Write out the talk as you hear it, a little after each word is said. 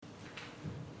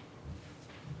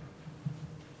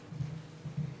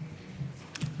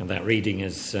And that reading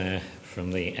is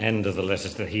from the end of the letter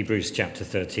to the Hebrews, chapter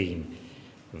 13,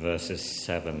 verses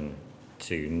 7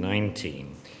 to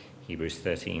 19. Hebrews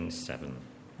 13, 7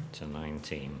 to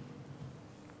 19.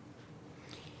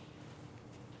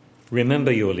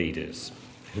 Remember your leaders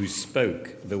who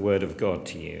spoke the word of God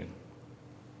to you.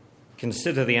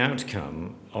 Consider the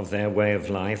outcome of their way of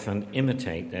life and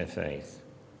imitate their faith.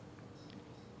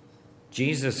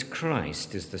 Jesus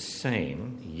Christ is the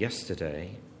same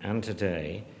yesterday and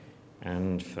today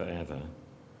and forever.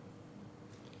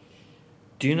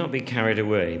 Do not be carried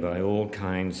away by all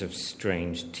kinds of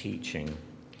strange teaching.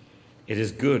 It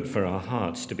is good for our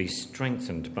hearts to be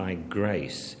strengthened by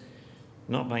grace,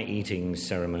 not by eating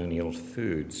ceremonial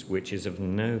foods, which is of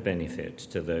no benefit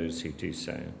to those who do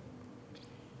so.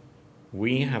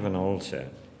 We have an altar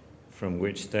from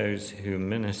which those who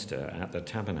minister at the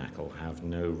tabernacle have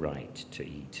no right to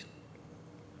eat.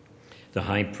 The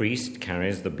high priest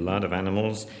carries the blood of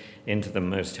animals into the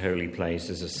most holy place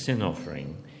as a sin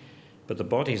offering, but the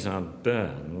bodies are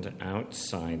burned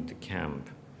outside the camp.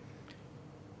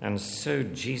 And so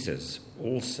Jesus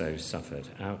also suffered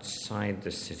outside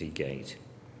the city gate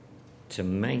to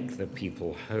make the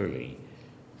people holy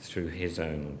through his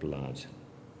own blood.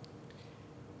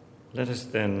 Let us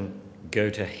then go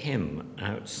to him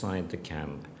outside the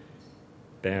camp,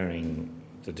 bearing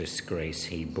the disgrace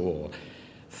he bore.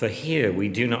 For here we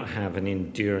do not have an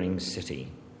enduring city,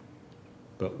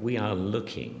 but we are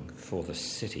looking for the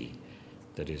city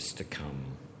that is to come.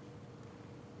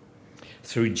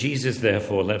 Through Jesus,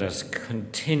 therefore, let us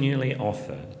continually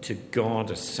offer to God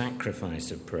a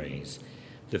sacrifice of praise,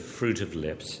 the fruit of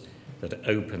lips that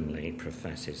openly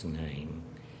profess his name.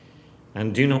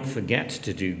 And do not forget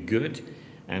to do good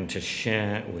and to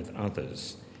share with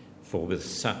others, for with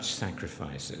such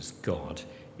sacrifices God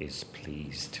is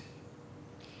pleased.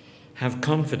 Have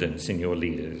confidence in your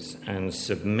leaders and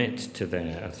submit to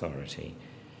their authority,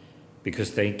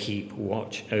 because they keep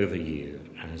watch over you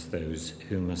as those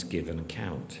who must give an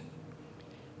account.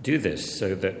 Do this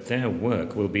so that their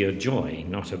work will be a joy,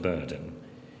 not a burden,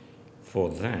 for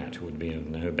that would be of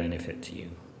no benefit to you.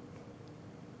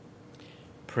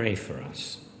 Pray for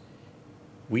us.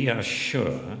 We are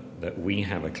sure that we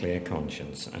have a clear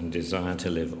conscience and desire to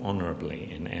live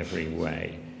honourably in every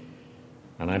way.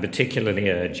 And I particularly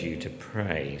urge you to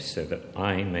pray so that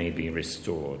I may be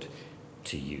restored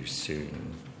to you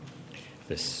soon.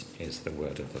 This is the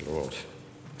word of the Lord.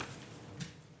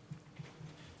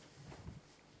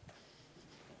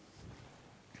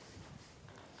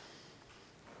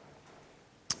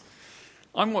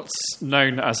 I'm what's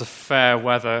known as a fair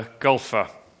weather golfer.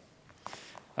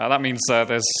 That means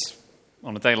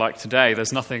on a day like today,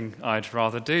 there's nothing I'd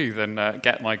rather do than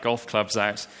get my golf clubs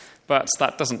out. But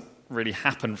that doesn't really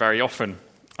happen very often.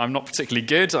 I'm not particularly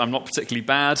good, I'm not particularly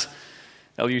bad.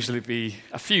 There'll usually be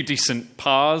a few decent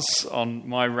pars on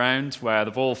my round where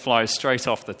the ball flies straight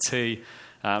off the tee.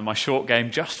 My short game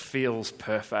just feels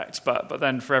perfect. But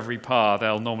then for every par,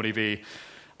 there'll normally be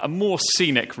a more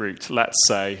scenic route, let's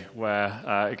say,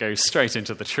 where it goes straight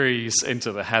into the trees,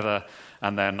 into the heather,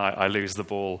 and then I lose the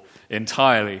ball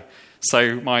entirely.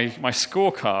 So my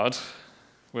scorecard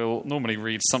will normally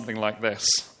read something like this.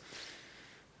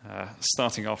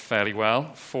 Starting off fairly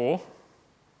well, 4,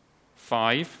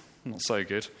 5, not so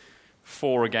good,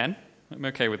 4 again, I'm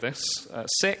okay with this,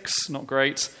 6, not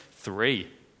great, 3,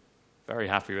 very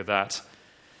happy with that,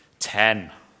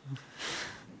 10.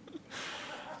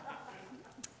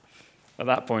 At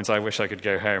that point, I wish I could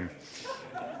go home.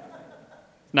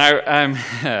 Now,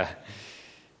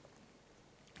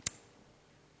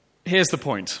 here's the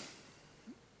point.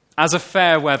 As a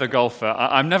fair weather golfer,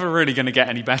 I'm never really going to get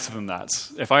any better than that.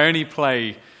 If I only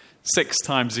play 6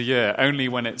 times a year, only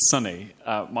when it's sunny,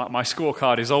 my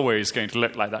scorecard is always going to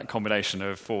look like that combination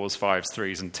of 4s, 5s,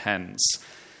 3s, and 10s.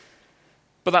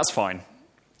 But that's fine.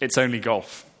 It's only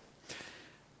golf.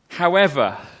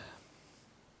 However,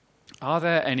 are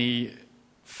there any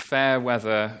fair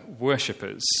weather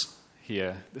worshippers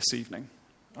here this evening?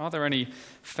 Are there any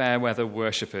fair weather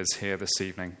worshippers here this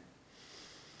evening?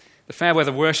 The fair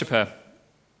weather worshipper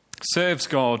serves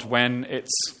God when it's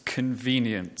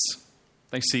convenient.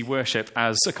 They see worship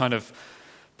as a kind of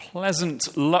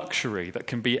pleasant luxury that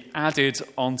can be added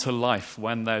onto life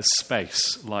when there's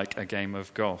space, like a game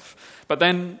of golf. But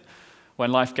then, when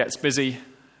life gets busy,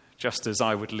 just as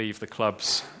I would leave the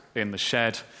clubs in the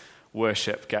shed,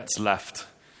 worship gets left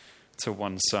to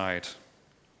one side.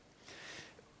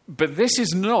 But this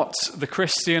is not the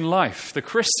Christian life. The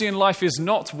Christian life is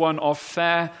not one of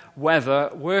fair weather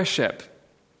worship.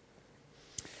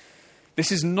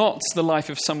 This is not the life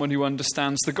of someone who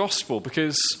understands the gospel,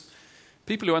 because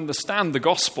people who understand the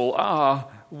gospel are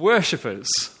worshippers.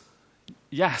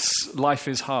 Yes, life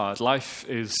is hard. Life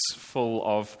is full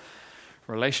of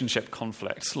relationship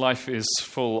conflict. Life is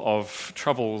full of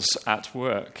troubles at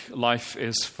work. Life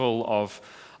is full of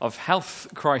health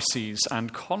crises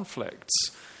and conflicts.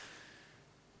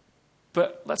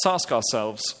 But let's ask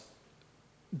ourselves,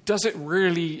 does it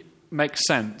really make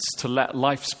sense to let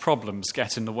life's problems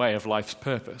get in the way of life's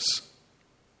purpose?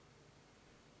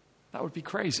 That would be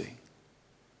crazy.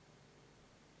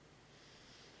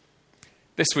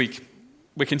 This week,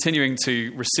 we're continuing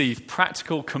to receive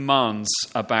practical commands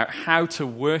about how to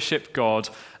worship God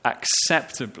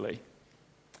acceptably.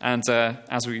 And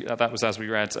that was as we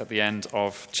read at the end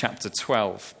of chapter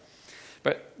 12.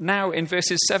 But now in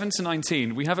verses 7 to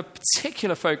 19, we have a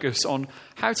particular focus on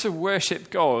how to worship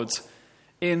God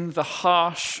in the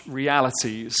harsh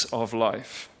realities of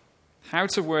life. How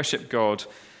to worship God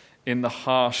in the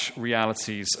harsh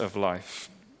realities of life.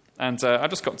 And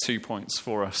I've just got 2 points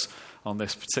for us on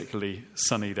this particularly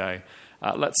sunny day.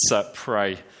 Let's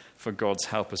pray for God's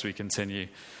help as we continue.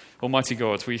 Almighty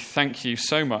God, we thank you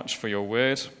so much for your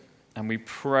word, and we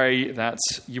pray that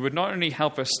you would not only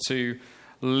help us to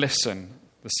listen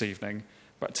this evening,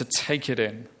 but to take it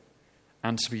in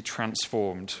and to be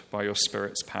transformed by your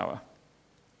Spirit's power.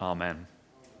 Amen.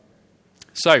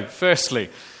 So,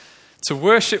 firstly, to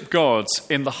worship God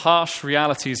in the harsh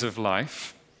realities of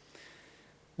life,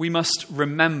 we must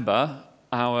remember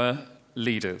our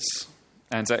leaders.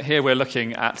 And here we're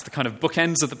looking at the kind of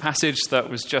bookends of the passage that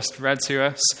was just read to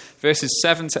us, verses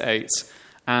 7 to 8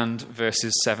 and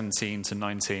verses 17 to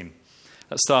 19.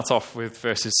 Let's start off with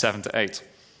verses 7 to 8.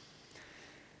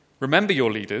 Remember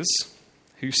your leaders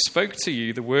who spoke to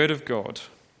you the word of God.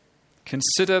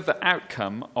 Consider the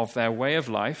outcome of their way of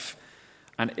life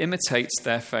and imitate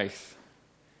their faith.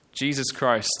 Jesus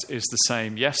Christ is the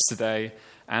same yesterday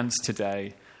and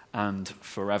today and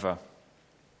forever.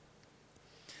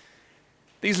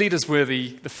 These leaders were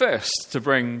the first to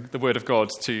bring the word of God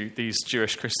to these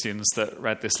Jewish Christians that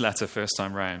read this letter first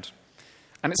time round.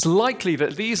 And it's likely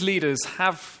that these leaders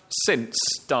have since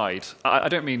died. I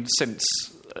don't mean since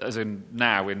as in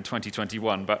now in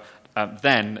 2021, but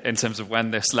then in terms of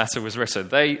when this letter was written.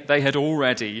 They had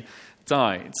already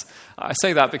died. I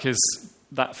say that because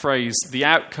that phrase, the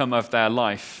outcome of their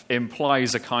life,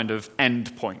 implies a kind of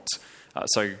end point.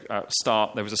 There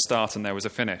was a start and there was a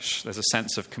finish. There's a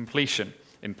sense of completion,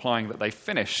 implying that they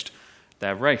finished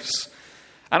their race.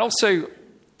 And also,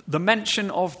 the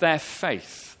mention of their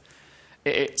faith.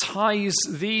 It ties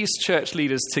these church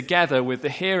leaders together with the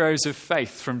heroes of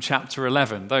faith from chapter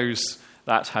 11, those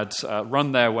that had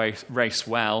run their race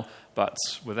well, but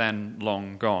were then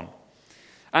long gone.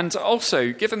 And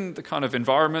also, given the kind of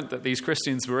environment that these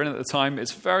Christians were in at the time,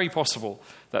 it's very possible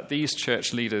that these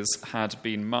church leaders had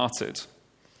been martyred.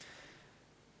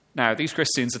 Now, these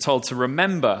Christians are told to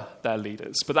remember their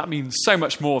leaders, but that means so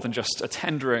much more than just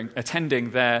attending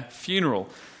their funeral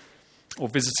or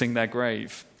visiting their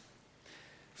grave.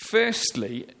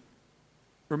 Firstly,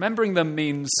 remembering them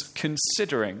means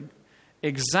considering,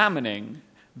 examining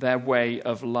their way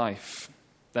of life,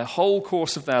 their whole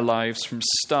course of their lives from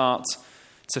start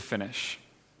to finish.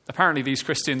 Apparently, these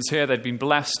Christians here, they'd been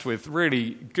blessed with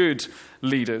really good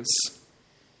leaders.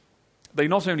 They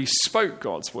not only spoke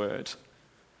God's word,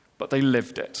 but they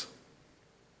lived it.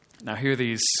 Now, who are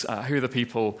the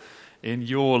people in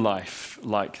your life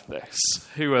like this?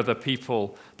 Who are the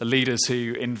people, the leaders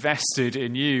who invested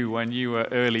in you when you were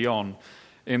early on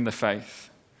in the faith?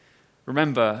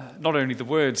 Remember not only the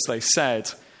words they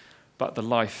said, but the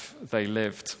life they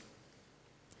lived.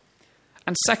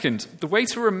 And second, the way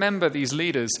to remember these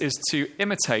leaders is to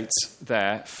imitate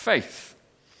their faith.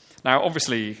 Now,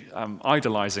 obviously,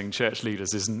 idolizing church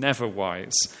leaders is never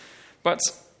wise, but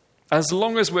as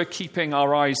long as we're keeping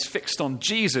our eyes fixed on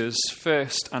Jesus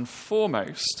first and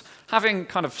foremost, having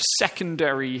kind of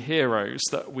secondary heroes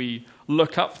that we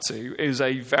look up to is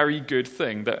a very good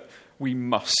thing that we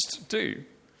must do.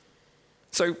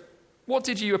 So, what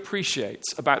did you appreciate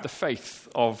about the faith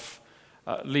of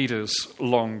leaders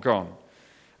long gone?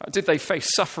 Did they face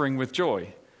suffering with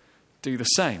joy? Do the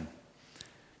same.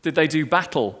 Did they do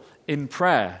battle in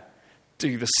prayer?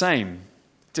 Do the same.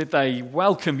 Did they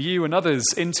welcome you and others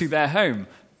into their home?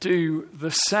 Do the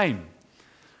same.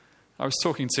 I was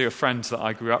talking to a friend that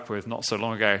I grew up with not so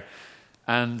long ago,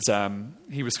 and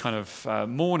he was kind of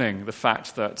mourning the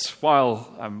fact that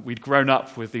while we'd grown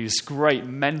up with these great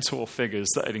mentor figures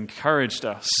that had encouraged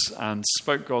us and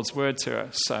spoke God's word to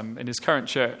us, in his current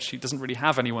church, he doesn't really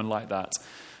have anyone like that.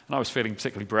 And I was feeling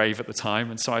particularly brave at the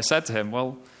time, and so I said to him,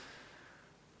 well,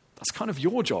 that's kind of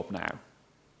your job now.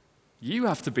 You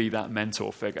have to be that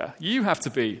mentor figure. You have to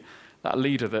be that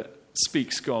leader that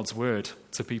speaks God's word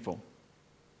to people?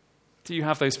 Do you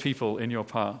have those people in your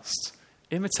past?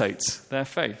 Imitate their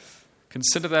faith.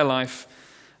 Consider their life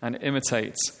and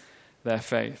imitate their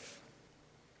faith.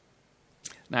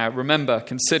 Now, remember,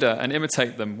 consider and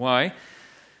imitate them. Why?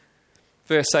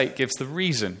 Verse 8 gives the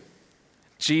reason.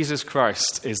 Jesus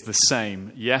Christ is the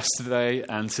same yesterday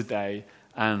and today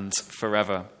and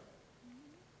forever.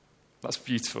 That's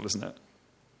beautiful, isn't it?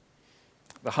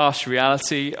 The harsh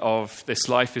reality of this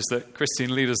life is that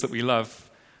Christian leaders that we love,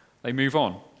 they move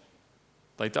on.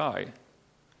 They die.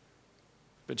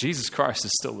 But Jesus Christ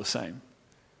is still the same.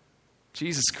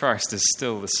 Jesus Christ is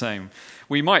still the same.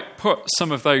 We might put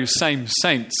some of those same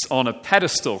saints on a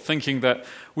pedestal, thinking that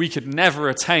we could never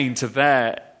attain to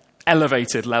their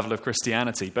elevated level of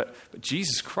Christianity, but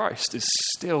Jesus Christ is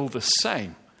still the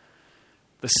same.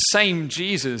 The same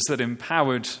Jesus that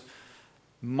empowered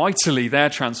mightily their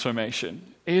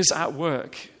transformation is at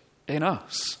work in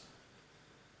us.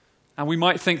 And we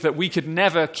might think that we could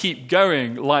never keep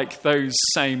going like those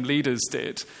same leaders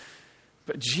did.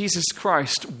 But Jesus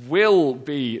Christ will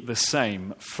be the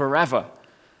same forever.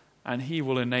 And he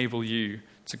will enable you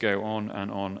to go on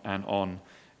and on and on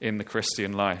in the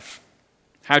Christian life.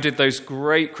 How did those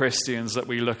great Christians that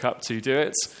we look up to do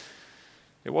it?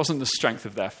 It wasn't the strength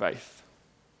of their faith.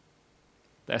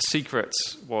 Their secret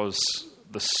was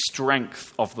the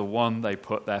strength of the one they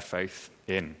put their faith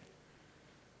in.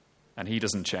 And he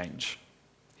doesn't change.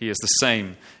 He is the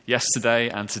same yesterday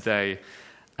and today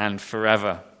and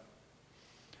forever.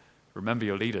 Remember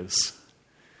your leaders.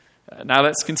 Now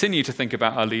let's continue to think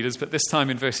about our leaders, but this time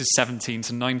in verses 17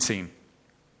 to 19.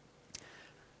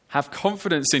 Have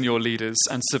confidence in your leaders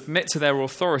and submit to their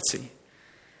authority,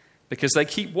 because they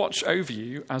keep watch over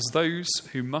you as those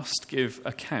who must give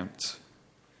account.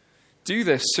 Do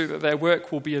this so that their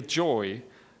work will be a joy,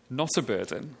 not a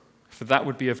burden, for that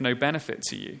would be of no benefit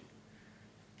to you.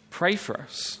 Pray for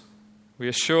us. We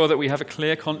are sure that we have a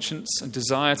clear conscience and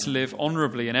desire to live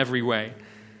honorably in every way.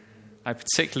 I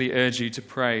particularly urge you to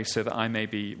pray so that I may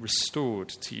be restored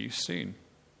to you soon.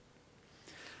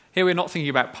 Here we're not thinking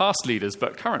about past leaders,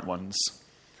 but current ones.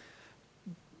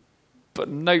 But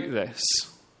note this.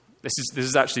 This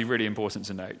is actually really important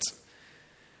to note.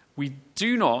 We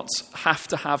do not have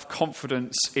to have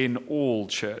confidence in all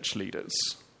church leaders.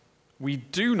 We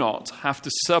do not have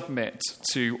to submit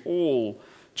to all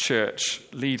church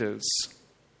leaders.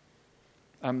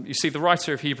 You see, the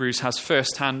writer of Hebrews has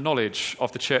first-hand knowledge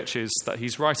of the churches that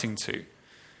he's writing to.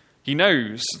 He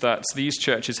knows that these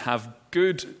churches have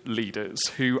good leaders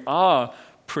who are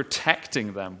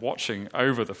protecting them, watching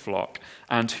over the flock,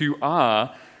 and who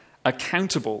are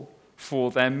accountable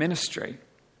for their ministry.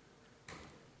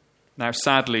 Now,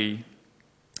 sadly,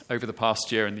 over the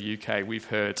past year in the UK, we've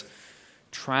heard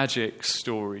tragic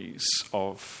stories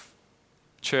of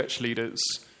church leaders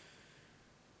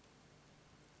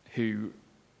who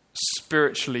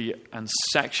spiritually and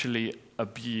sexually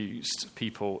abused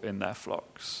people in their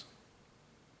flocks.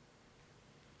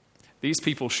 These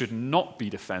people should not be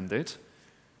defended.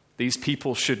 These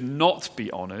people should not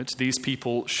be honored. These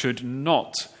people should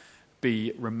not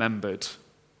be remembered.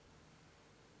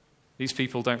 These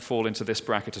people don't fall into this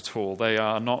bracket at all. They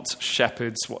are not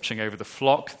shepherds watching over the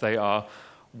flock. They are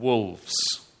wolves.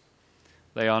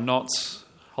 They are not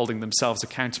holding themselves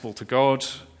accountable to God.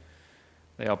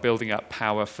 They are building up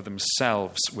power for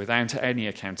themselves without any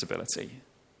accountability.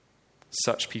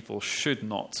 Such people should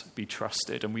not be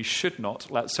trusted, and we should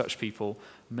not let such people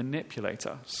manipulate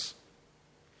us.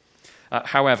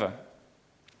 However,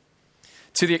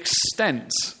 to the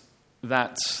extent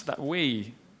that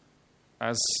we,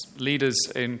 as leaders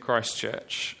in Christ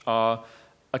Church, are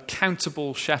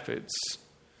accountable shepherds,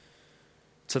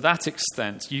 to that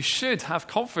extent, you should have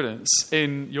confidence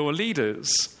in your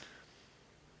leaders.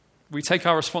 We take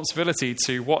our responsibility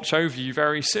to watch over you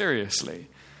very seriously.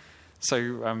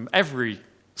 So every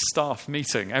staff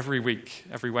meeting, every week,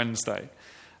 every Wednesday,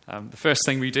 the first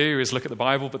thing we do is look at the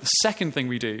Bible, but the second thing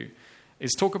we do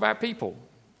is talk about people.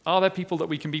 Are there people that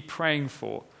we can be praying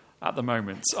for at the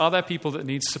moment? Are there people that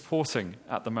need supporting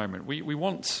at the moment? We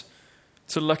want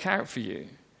to look out for you.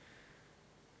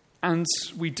 And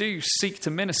we do seek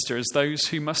to minister as those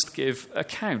who must give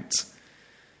account.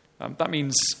 That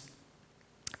means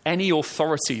any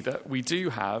authority that we do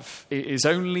have is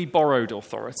only borrowed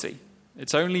authority.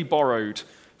 It's only borrowed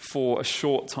for a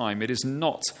short time. It is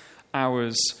not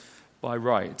ours by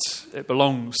right. It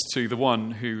belongs to the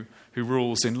one who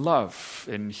rules in love,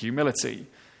 in humility,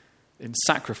 in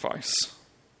sacrifice.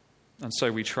 And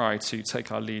so we try to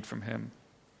take our lead from him.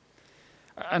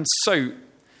 And so,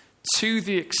 to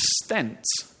the extent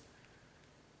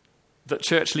that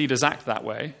church leaders act that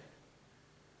way,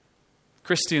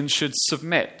 Christians should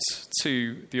submit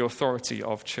to the authority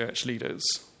of church leaders,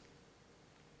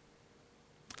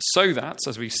 so that,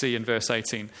 as we see in verse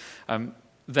 18,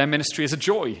 their ministry is a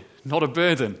joy, not a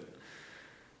burden.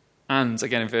 And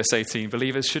again in verse 18,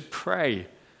 believers should pray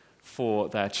for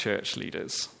their church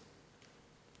leaders.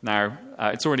 Now,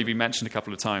 it's already been mentioned a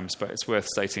couple of times, but it's worth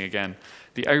stating again.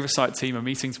 The oversight team are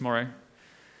meeting tomorrow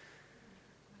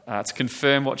to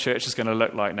confirm what church is going to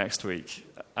look like next week.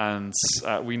 And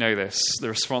we know this. The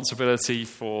responsibility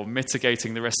for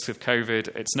mitigating the risks of COVID,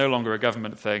 it's no longer a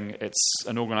government thing, it's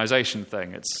an organisation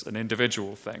thing, it's an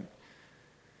individual thing.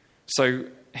 So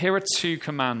here are two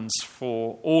commands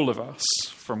for all of us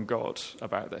from God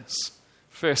about this.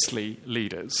 Firstly,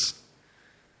 leaders.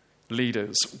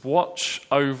 Leaders, watch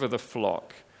over the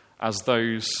flock as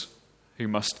those who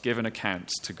must give an account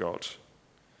to God.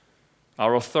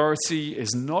 Our authority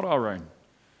is not our own,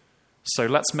 so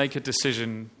let's make a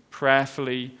decision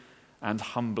prayerfully and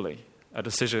humbly, a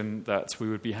decision that we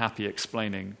would be happy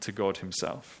explaining to God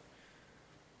himself.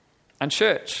 And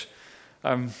church,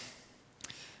 the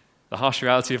harsh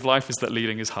reality of life is that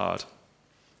leading is hard.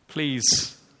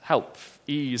 Please help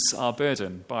ease our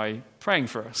burden by praying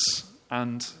for us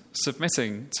and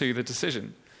submitting to the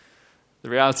decision. The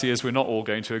reality is we're not all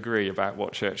going to agree about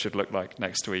what church should look like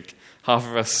next week. Half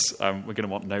of us, we're going to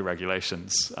want no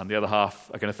regulations, and the other half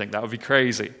are going to think that would be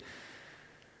crazy.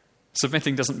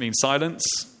 Submitting doesn't mean silence,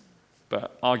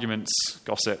 but arguments,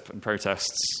 gossip, and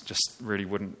protests just really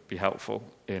wouldn't be helpful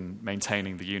in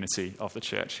maintaining the unity of the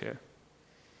church here.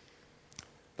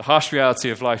 The harsh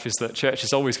reality of life is that church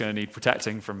is always going to need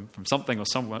protecting from something or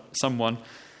someone.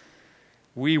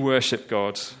 We worship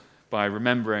God by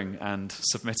remembering and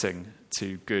submitting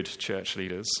to good church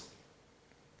leaders.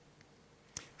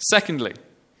 Secondly,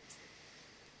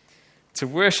 to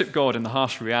worship God in the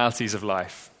harsh realities of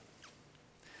life,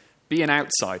 be an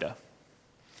outsider.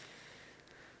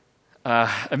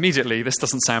 Immediately, this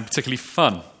doesn't sound particularly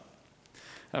fun.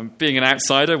 Being an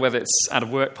outsider, whether it's at a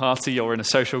work party or in a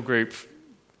social group,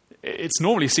 it's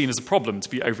normally seen as a problem to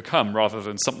be overcome rather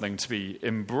than something to be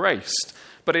embraced.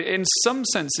 But in some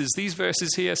senses, these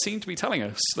verses here seem to be telling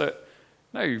us that,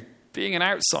 no, being an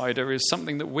outsider is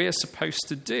something that we're supposed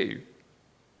to do.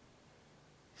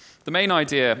 The main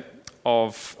idea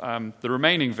of the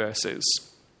remaining verses,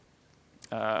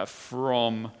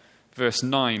 from verse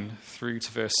 9 through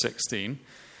to verse 16,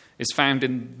 is found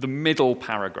in the middle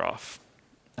paragraph.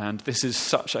 And this is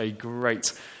such a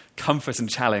great comfort and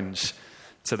challenge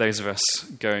to those of us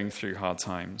going through hard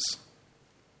times.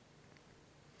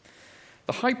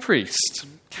 The high priest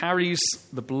carries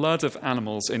the blood of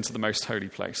animals into the most holy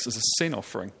place as a sin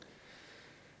offering,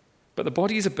 but the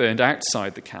bodies are burned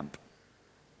outside the camp.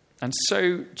 And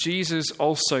so Jesus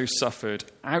also suffered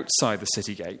outside the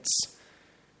city gates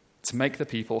to make the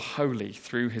people holy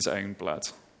through his own blood.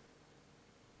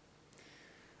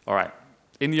 All right,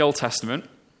 in the Old Testament,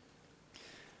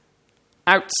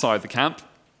 outside the camp,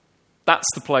 that's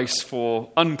the place for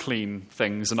unclean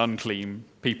things and unclean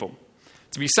people.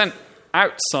 To be sent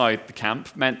outside the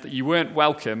camp meant that you weren't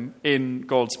welcome in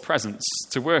God's presence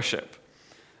to worship.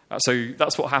 So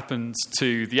that's what happened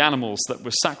to the animals that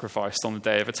were sacrificed on the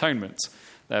Day of Atonement.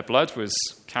 Their blood was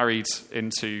carried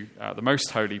into the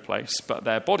most holy place, but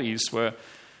their bodies were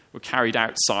carried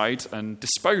outside and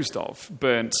disposed of,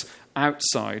 burnt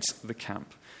outside the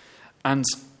camp. And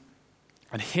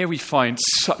here we find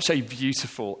such a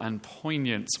beautiful and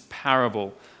poignant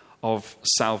parable of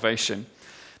salvation.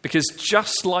 Because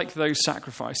just like those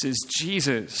sacrifices,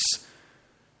 Jesus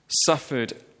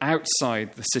suffered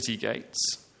outside the city gates.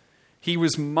 He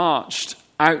was marched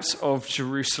out of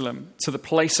Jerusalem to the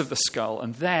place of the skull,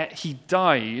 and there he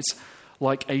died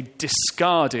like a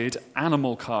discarded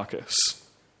animal carcass.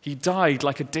 He died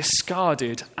like a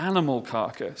discarded animal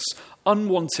carcass,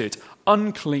 unwanted,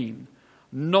 unclean,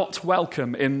 not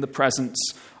welcome in the presence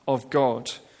of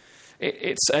God.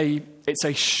 It's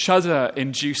a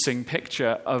shudder-inducing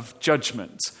picture of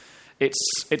judgment.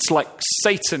 It's like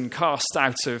Satan cast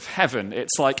out of heaven.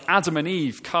 It's like Adam and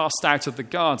Eve cast out of the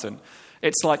garden.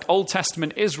 It's like Old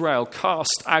Testament Israel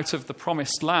cast out of the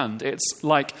promised land. It's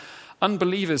like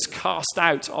unbelievers cast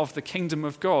out of the kingdom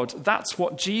of God. That's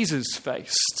what Jesus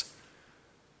faced.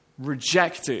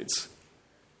 Rejected,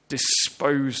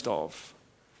 disposed of,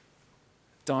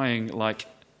 dying like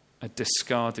a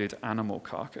discarded animal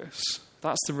carcass.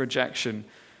 That's the rejection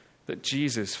that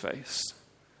Jesus faced.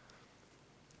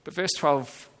 But verse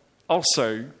 12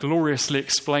 also gloriously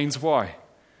explains why.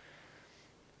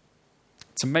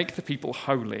 To make the people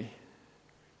holy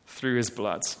through his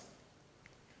blood.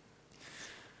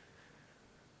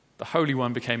 The Holy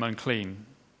One became unclean,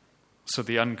 so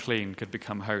the unclean could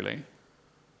become holy.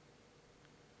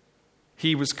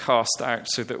 He was cast out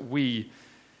so that we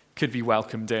could be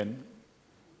welcomed in.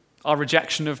 Our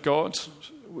rejection of God,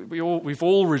 we've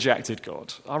all rejected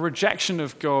God. Our rejection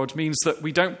of God means that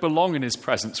we don't belong in his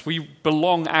presence. We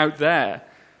belong out there.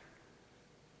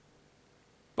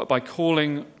 But by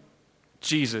calling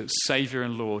Jesus Savior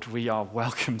and Lord, we are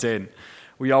welcomed in.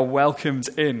 We are welcomed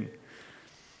in.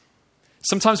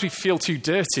 Sometimes we feel too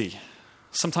dirty.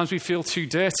 Sometimes we feel too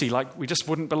dirty, like we just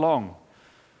wouldn't belong.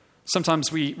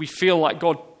 Sometimes we feel like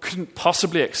God couldn't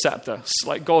possibly accept us,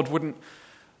 like God wouldn't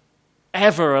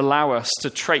ever allow us to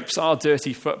traipse our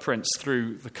dirty footprints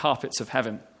through the carpets of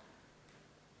heaven.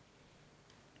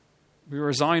 We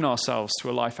resign ourselves to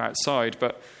a life outside,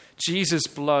 but Jesus'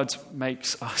 blood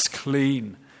makes us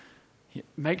clean. It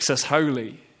makes us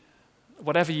holy.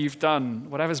 Whatever you've done,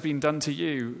 whatever's been done to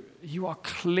you, you are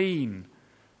clean.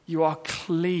 You are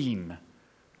clean.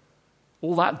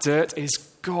 All that dirt is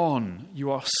gone. You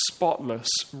are spotless,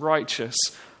 righteous,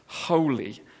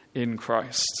 holy in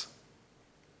Christ.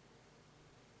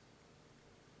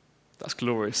 That's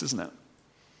glorious, isn't it?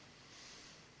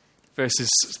 Verses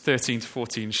 13 to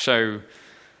 14 show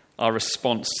our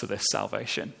response to this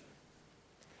salvation.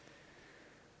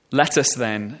 Let us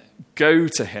then go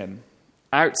to him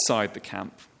outside the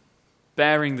camp,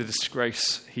 bearing the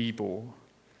disgrace he bore.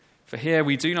 For here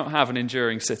we do not have an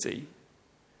enduring city,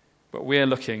 but we are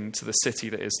looking to the city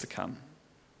that is to come.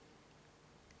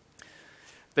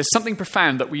 There's something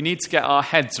profound that we need to get our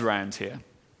heads around here.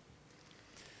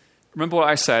 Remember what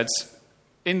I said?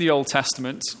 In the Old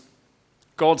Testament,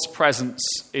 God's presence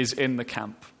is in the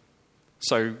camp.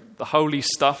 So the holy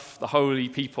stuff, the holy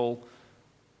people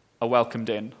are welcomed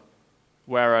in,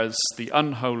 whereas the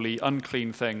unholy,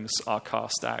 unclean things are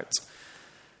cast out.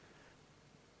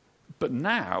 But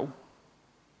now,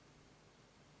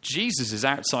 Jesus is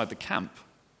outside the camp.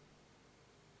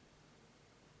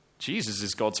 Jesus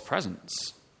is God's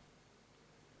presence.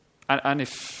 And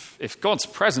if God's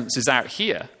presence is out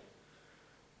here,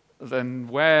 then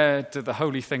where do the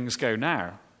holy things go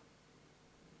now?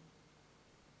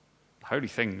 The holy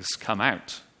things come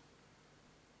out.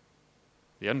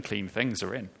 The unclean things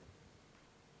are in.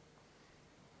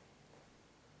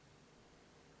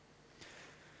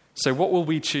 So what will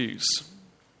we choose?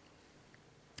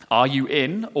 Are you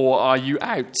in or are you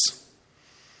out?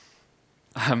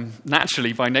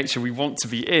 Naturally, by nature, we want to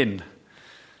be in.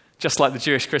 Just like the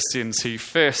Jewish Christians who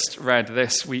first read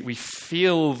this, we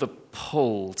feel the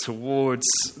pull towards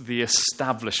the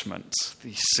establishment,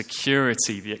 the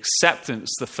security, the acceptance,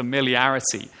 the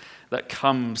familiarity that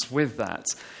comes with that.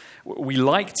 We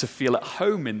like to feel at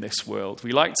home in this world.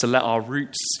 We like to let our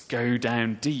roots go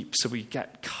down deep so we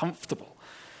get comfortable.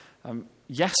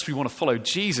 Yes, we want to follow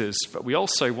Jesus, but we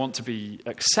also want to be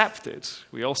accepted.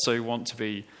 We also want to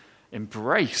be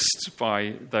embraced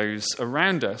by those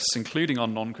around us, including our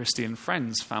non-Christian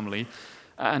friends, family,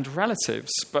 and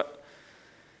relatives. But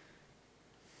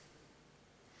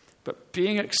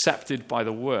being accepted by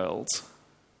the world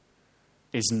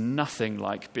is nothing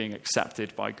like being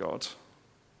accepted by God.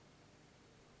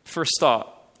 For a start,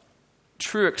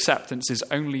 true acceptance is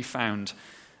only found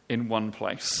in one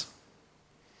place.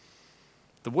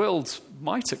 The world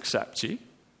might accept you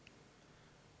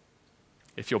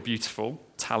if you're beautiful,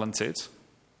 talented,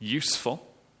 useful.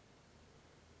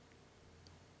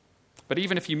 But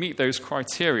even if you meet those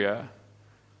criteria,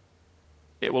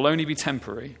 it will only be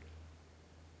temporary.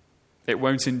 It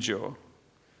won't endure.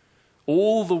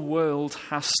 All the world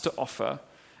has to offer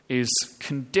is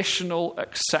conditional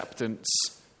acceptance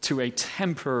to a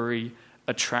temporary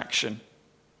attraction.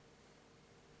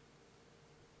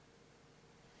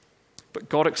 But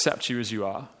God accepts you as you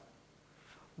are,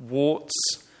 warts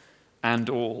and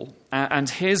all. And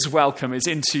his welcome is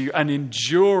into an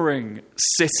enduring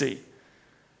city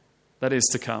that is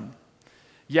to come.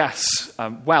 Yes,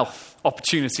 wealth,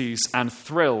 opportunities, and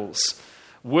thrills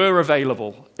were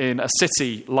available in a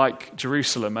city like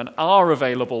Jerusalem and are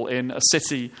available in a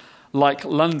city like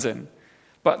London,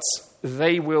 but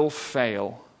they will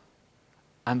fail,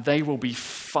 and they will be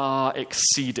far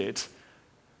exceeded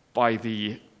by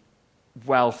the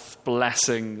wealth,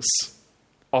 blessings,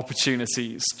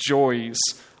 opportunities, joys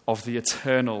of the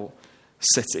eternal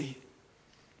city.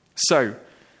 So,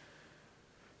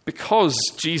 because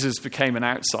Jesus became an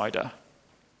outsider,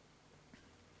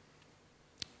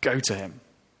 go to him.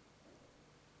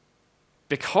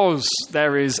 Because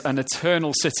there is an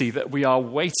eternal city that we are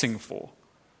waiting for,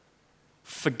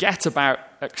 forget about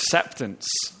acceptance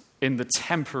in the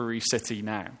temporary city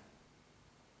now.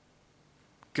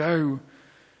 Go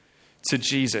to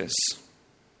Jesus.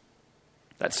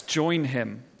 Let's join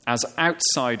him as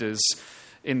outsiders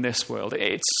in this world.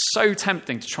 It's so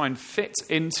tempting to try and fit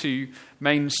into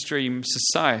mainstream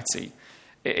society.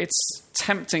 It's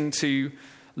tempting to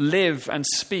live and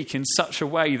speak in such a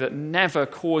way that never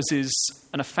causes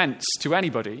an offense to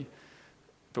anybody.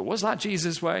 But was that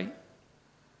Jesus' way?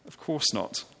 Of course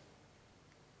not.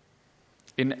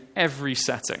 In every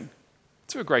setting,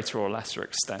 to a greater or lesser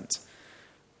extent,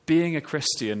 being a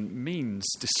Christian means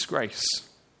disgrace.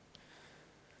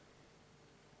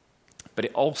 But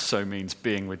it also means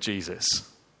being with Jesus.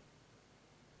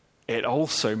 It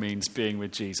also means being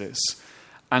with Jesus.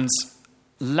 And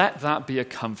let that be a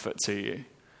comfort to you.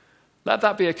 Let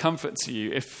that be a comfort to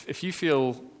you if you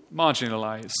feel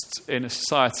marginalized in a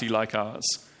society like ours.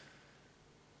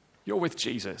 You're with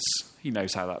Jesus. He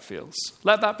knows how that feels.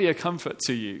 Let that be a comfort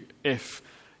to you if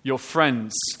your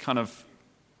friends kind of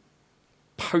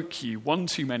poke you one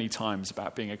too many times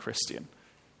about being a Christian.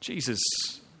 Jesus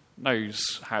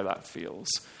knows how that feels.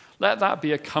 Let that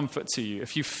be a comfort to you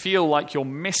if you feel like you're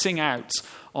missing out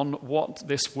on what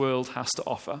this world has to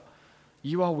offer.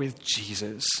 You are with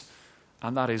Jesus,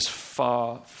 and that is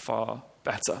far, far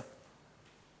better.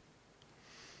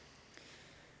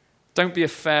 Don't be a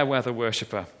fair weather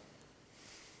worshipper.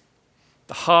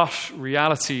 The harsh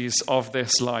realities of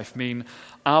this life mean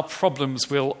our problems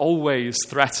will always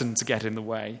threaten to get in the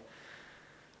way.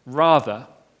 Rather,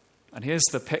 and here's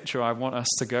the picture I want us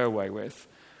to go away with,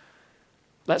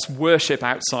 let's worship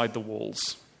outside the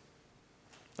walls.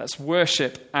 Let's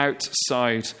worship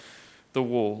outside the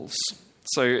walls.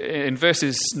 So in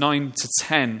verses 9 to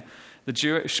 10, the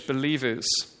Jewish believers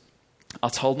are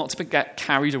told not to get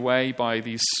carried away by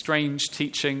these strange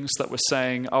teachings that were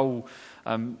saying,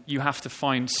 you have to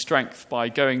find strength by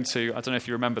going to, I don't know if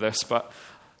you remember this, but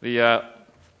the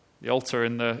altar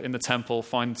in the temple,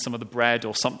 find some of the bread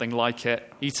or something like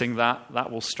it, eating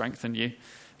that will strengthen you.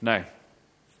 No.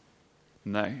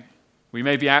 We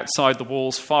may be outside the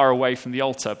walls, far away from the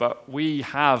altar, but we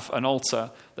have an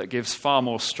altar that gives far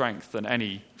more strength than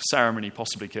any ceremony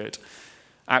possibly could.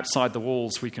 Outside the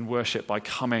walls, we can worship by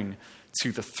coming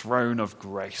to the throne of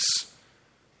grace.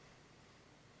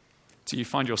 Do you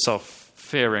find yourself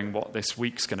fearing what this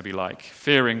week's going to be like?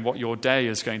 Fearing what your day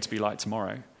is going to be like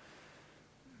tomorrow?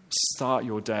 Start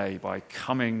your day by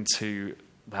coming to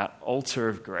that altar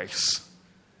of grace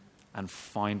and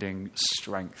finding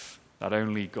strength that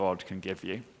only God can give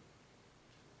you.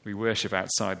 We worship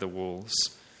outside the walls.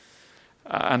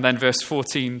 And then verse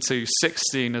 14 to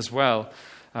 16 as well.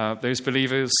 Those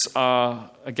believers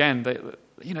are, again,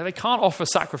 they can't offer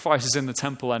sacrifices in the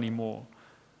temple anymore.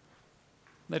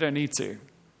 They don't need to.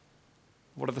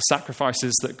 What are the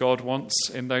sacrifices that God wants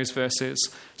in those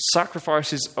verses?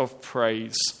 Sacrifices of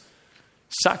praise.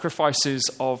 Sacrifices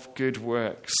of good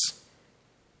works.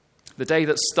 The day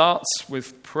that starts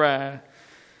with prayer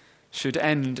should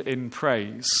end in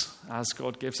praise as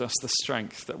God gives us the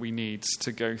strength that we need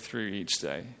to go through each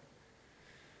day.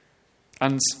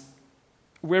 And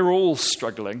we're all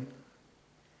struggling,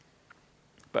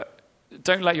 but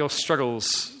don't let your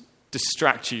struggles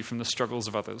distract you from the struggles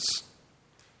of others.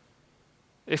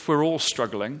 If we're all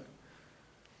struggling,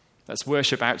 let's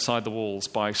worship outside the walls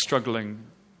by struggling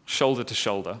shoulder to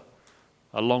shoulder,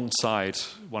 alongside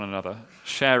one another,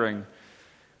 sharing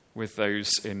with those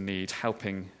in need,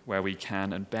 helping where we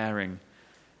can, and bearing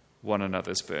one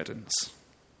another's burdens.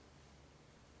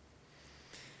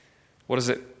 What does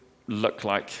it look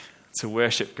like to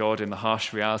worship God in the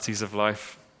harsh realities of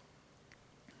life?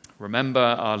 Remember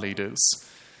our leaders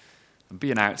and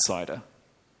be an outsider.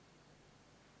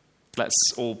 Let's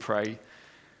all pray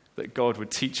that God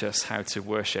would teach us how to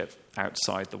worship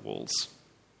outside the walls.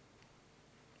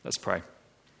 Let's pray.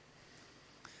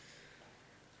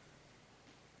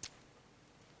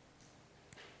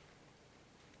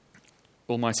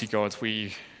 Almighty God,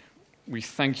 we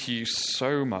thank you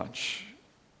so much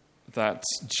that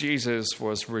Jesus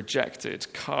was rejected,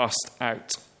 cast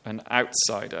out, an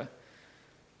outsider,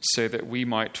 so that we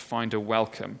might find a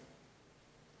welcome,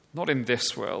 not in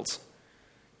this world,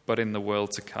 but in the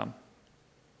world to come.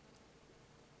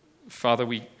 Father,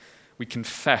 we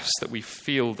confess that we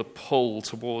feel the pull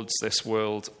towards this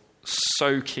world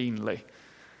so keenly.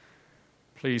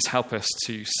 Please help us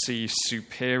to see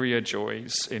superior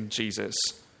joys in Jesus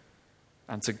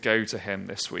and to go to him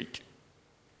this week.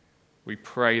 We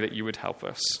pray that you would help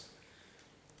us.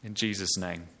 In Jesus'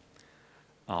 name,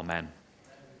 amen.